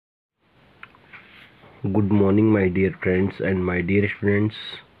Good morning, my dear friends and my dear students.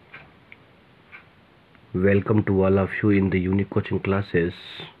 Welcome to all of you in the unique coaching classes.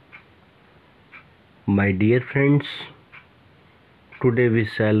 My dear friends, today we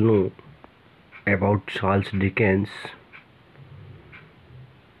shall know about Charles Dickens.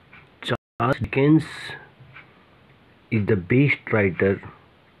 Charles Dickens is the best writer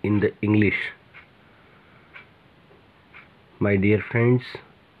in the English. My dear friends,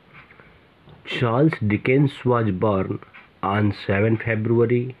 Charles Dickens was born on 7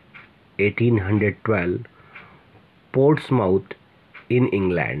 February 1812, Portsmouth in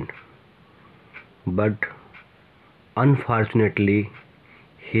England. But unfortunately,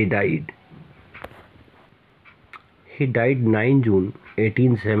 he died. He died 9 June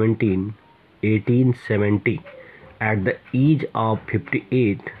 1870 at the age of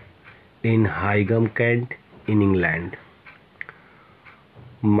 58 in Higham, Kent, in England.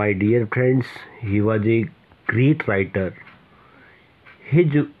 My dear friends, he was a great writer. His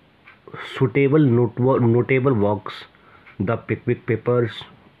notable works, The Pickwick Papers,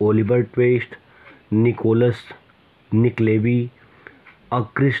 Oliver Twist, Nicholas, Nickleby, A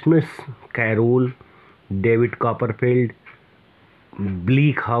Christmas Carol, David Copperfield,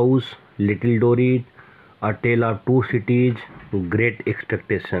 Bleak House, Little Dorrit, A Tale of Two Cities, Great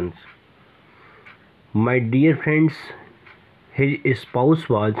Expectations. My dear friends, his spouse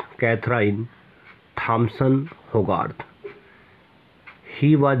was Catherine Thompson Hogarth.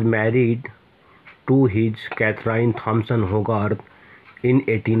 He was married to his Catherine Thompson Hogarth in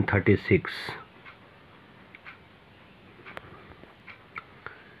 1836.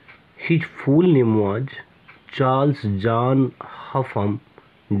 His full name was Charles John Huffam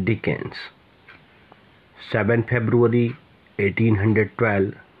Dickens. 7 February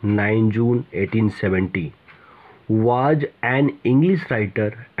 1812, 9 June 1870. Was an English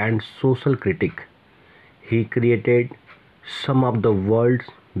writer and social critic. He created some of the world's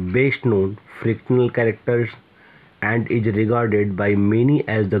best known fictional characters and is regarded by many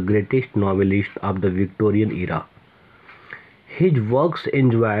as the greatest novelist of the Victorian era. His works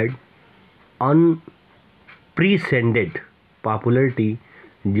enjoyed unprecedented popularity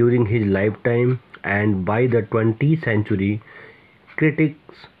during his lifetime, and by the 20th century,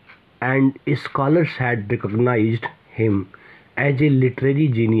 critics and scholars had recognized him as a literary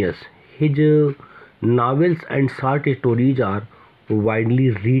genius. His novels and short stories are widely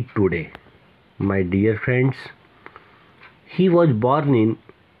read today. My dear friends, he was born in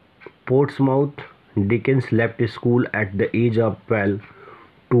Portsmouth. Dickens left school at the age of 12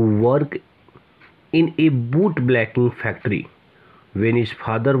 to work in a bootblacking factory when his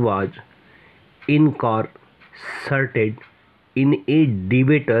father was incarcerated in a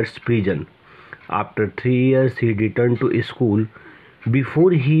debtor's prison. After 3 years, he returned to school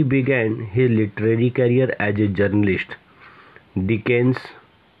before he began his literary career as a journalist. Dickens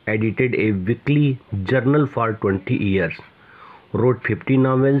edited a weekly journal for 20 years, wrote 50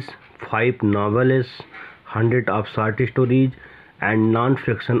 novels, 5 novellas, hundreds of short stories, and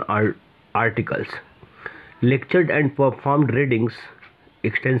non-fiction articles, lectured and performed readings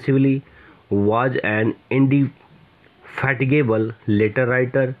extensively, was an indefatigable letter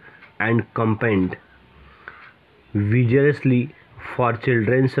writer, and campaigned vigorously for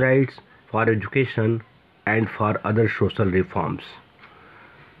children's rights, for education, and for other social reforms.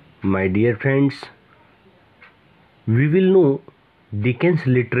 My dear friends, we will know Dickens'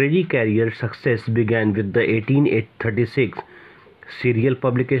 literary career success began with the 1836 serial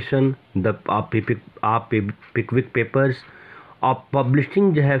publication, The Pickwick Papers, a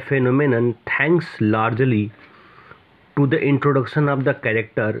publishing phenomenon thanks largely to the introduction of the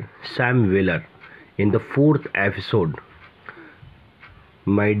character Sam Weller in the 4th episode.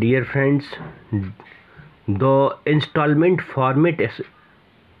 My dear friends, the installment format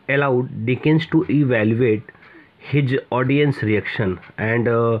allowed Dickens to evaluate his audience reaction, and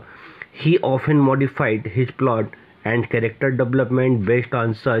he often modified his plot and character development based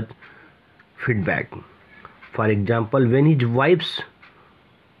on such feedback. For example, when his wife's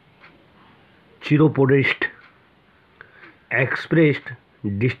chiropodist expressed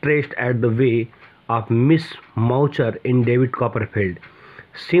distress at the way of Miss Moucher in David Copperfield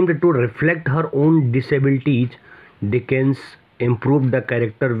seemed to reflect her own disabilities, Dickens improved the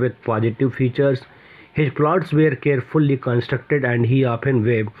character with positive features. His plots were carefully constructed, and he often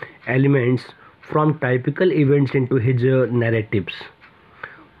wove elements from typical events into his narratives.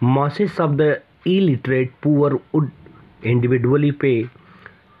 Masses of the illiterate poor would individually pay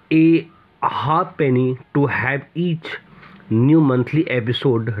a halfpenny to have each new monthly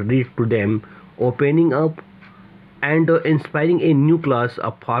episode read to them, opening up and inspiring a new class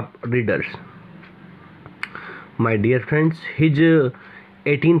of readers. My dear friends, his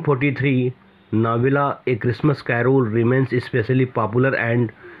 1843 novella A Christmas Carol remains especially popular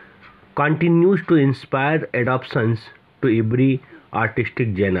and continues to inspire adoptions to every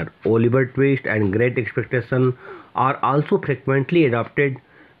artistic genre. Oliver Twist and Great Expectation are also frequently adapted,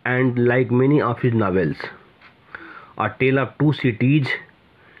 and like many of his novels, A Tale of Two Cities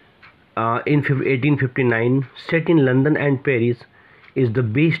in 1859, set in London and Paris, is the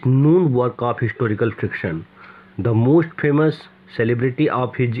best known work of historical fiction. The most famous celebrity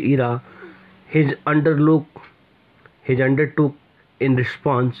of his era, his undertook in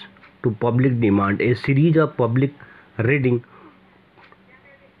response to public demand a series of public reading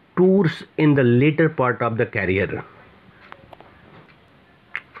tours in the later part of the career.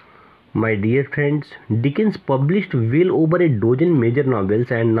 My dear friends, Dickens published well over a dozen major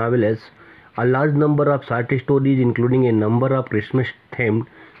novels and novellas, a large number of short stories including a number of Christmas-themed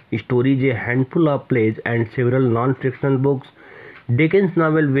stories, a handful of plays, and several non-fiction books. Dickens'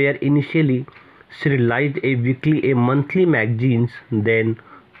 novels were initially serialized a monthly magazines, then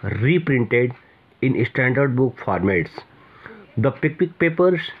reprinted in standard book formats. The Pickwick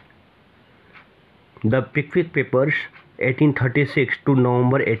Papers, 1836 to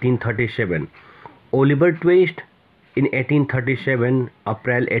November 1837. Oliver Twist in 1837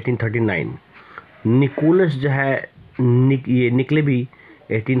 April 1839. Nicholas जो है ये Nickleby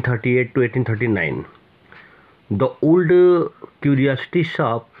 1838 to 1839. The Old Curiosity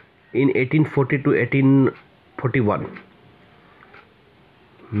Shop in 1840 to 1841.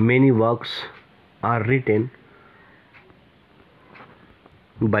 Many works are written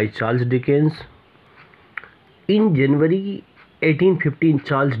by Charles Dickens. In January 1815,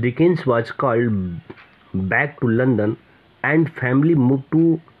 Charles Dickens was called back to London and family moved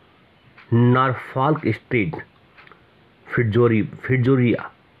to Norfolk Street, Fitzrovia.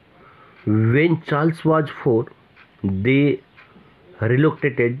 When Charles was 4, they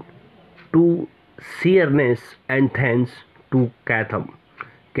relocated to Sheerness and thence to Chatham,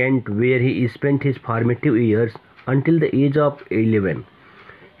 Kent, where he spent his formative years until the age of 11.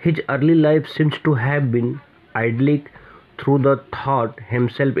 His early life seems to have been idyllic, through the thought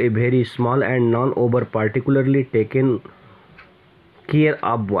himself a very small and non-over particularly taken care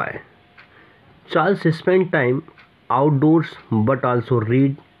of boy. Charles spent time outdoors but also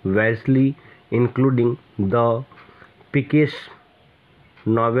read vastly, including the Pickwick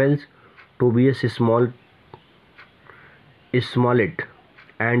novels, Tobias Smollett,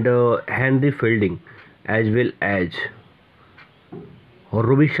 and Henry Fielding, as well as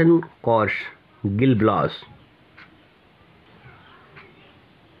Robinson Crusoe, Gil Blas.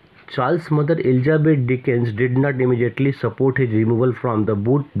 Charles' mother Elizabeth Dickens did not immediately support his removal from the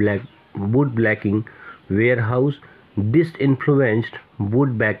bootblacking warehouse. This influenced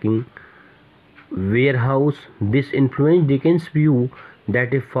Dickens' view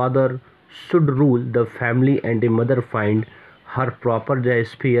that a father should rule the family and a mother find her proper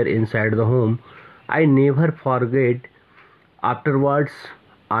sphere inside the home. I never can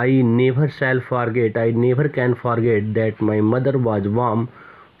forget that my mother was warm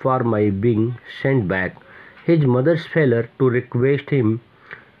for my being sent back. His mother's failure to request him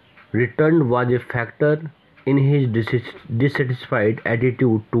returned was a factor in his dissatisfied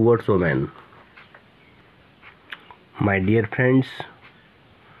attitude towards women. My dear friends,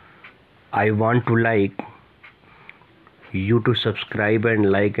 I want to you to subscribe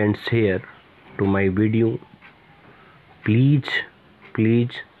and like and share to my video. Please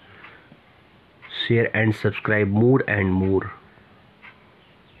share and subscribe more and more.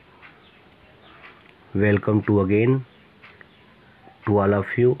 Welcome to again to all of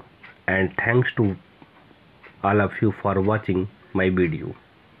you, and thanks to all of you for watching my video.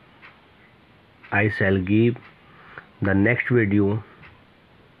 I shall give the next video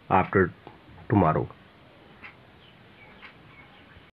after tomorrow.